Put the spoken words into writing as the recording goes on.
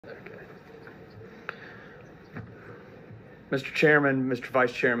Mr. Chairman, Mr.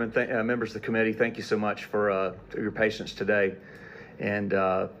 Vice Chairman, members of the committee, thank you so much for your patience today and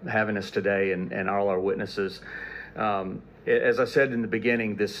having us today and all our witnesses. As I said in the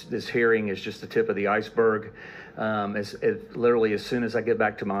beginning, this hearing is just the tip of the iceberg. Literally, as soon as I get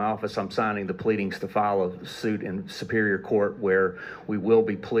back to my office, I'm signing the pleadings to file a suit in Superior Court where we will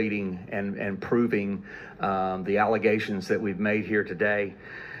be pleading and proving the allegations that we've made here today.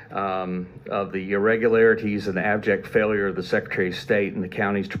 Of the irregularities and the abject failure of the Secretary of State and the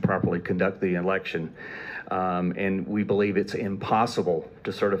counties to properly conduct the election. And we believe it's impossible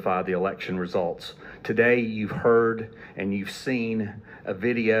to certify the election results. Today, you've heard and you've seen a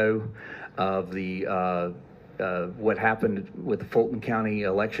video of the what happened with the Fulton County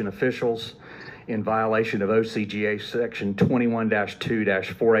election officials in violation of OCGA Section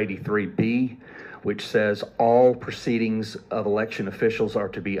 21-2-483B, which says all proceedings of election officials are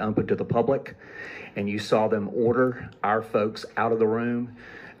to be open to the public. And you saw them order our folks out of the room.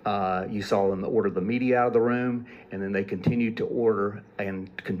 You saw them order the media out of the room, and then they continued to order and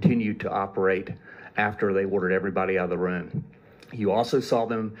continued to operate after they ordered everybody out of the room. You also saw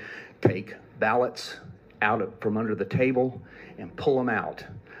them take ballots out from under the table and pull them out.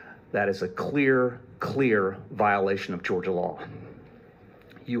 That is a clear violation of Georgia law.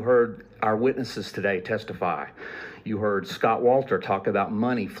 You heard our witnesses today testify. You heard Scott Walter talk about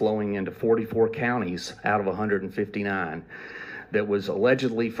money flowing into 44 counties out of 159 that was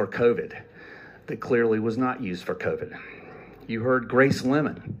allegedly for COVID, that clearly was not used for COVID. You heard Grace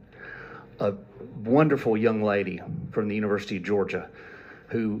Lemon, a wonderful young lady from the University of Georgia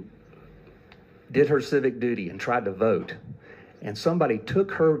who did her civic duty and tried to vote, and somebody took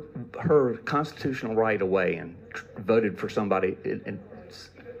her constitutional right away and voted for somebody.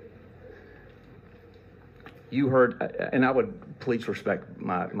 You heard, and I would please respect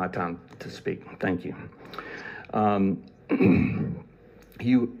my time to speak. Thank you.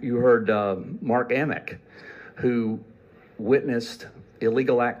 You heard Mark Amick, who witnessed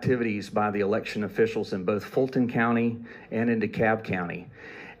illegal activities by the election officials in both Fulton County and in DeKalb County,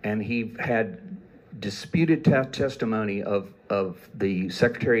 and he had disputed testimony of the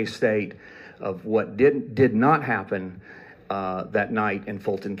Secretary of State of what did not happen that night in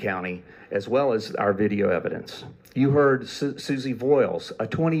Fulton County, as well as our video evidence. You heard Susie Voiles, a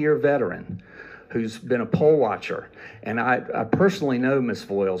 20-year veteran who's been a poll watcher. And I personally know Ms.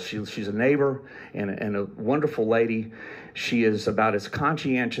 Voiles. She's a neighbor and a wonderful lady. She is about as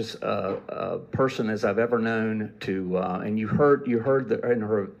conscientious a person as I've ever known to, and you heard in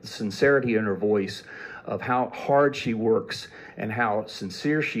her sincerity in her voice of how hard she works and how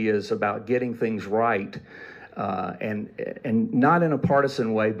sincere she is about getting things right. And not in a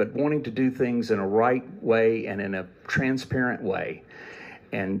partisan way, but wanting to do things in a right way and in a transparent way.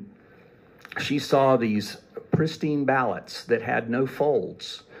 And she saw these pristine ballots that had no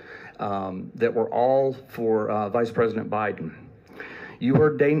folds, that were all for Vice President Biden. You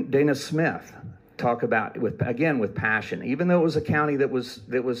heard Dana Smith talk about, with passion, even though it was a county that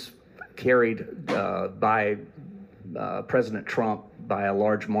was carried by President Trump by a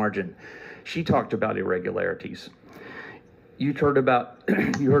large margin. She talked about irregularities. You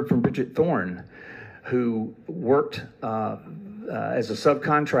heard from Bridget Thorne, who worked as a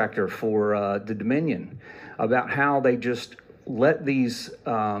subcontractor for the Dominion, about how they just let these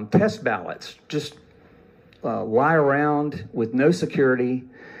test ballots just lie around with no security.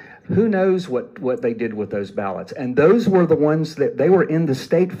 Who knows what they did with those ballots? And those were the ones that they were in the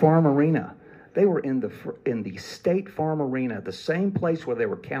State Farm Arena. They were in the State Farm Arena, the same place where they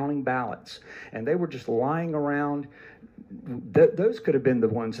were counting ballots, and they were just lying around. Those could have been the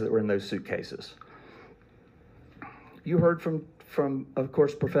ones that were in those suitcases. You heard from of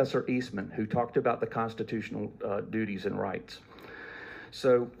course, Professor Eastman, who talked about the constitutional duties and rights.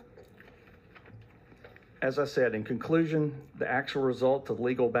 So, as I said, in conclusion, the actual result of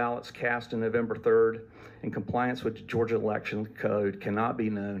legal ballots cast on November 3rd in compliance with the Georgia Election Code cannot be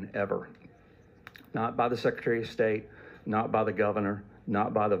known ever. Not by the Secretary of State, not by the governor,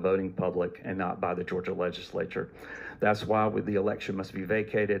 not by the voting public, and not by the Georgia legislature. That's why the election must be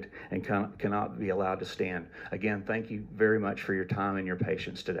vacated and cannot be allowed to stand. Again, thank you very much for your time and your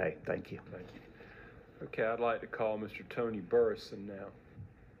patience today. Thank you. Thank you. Okay, I'd like to call Mr. Tony Burrison now.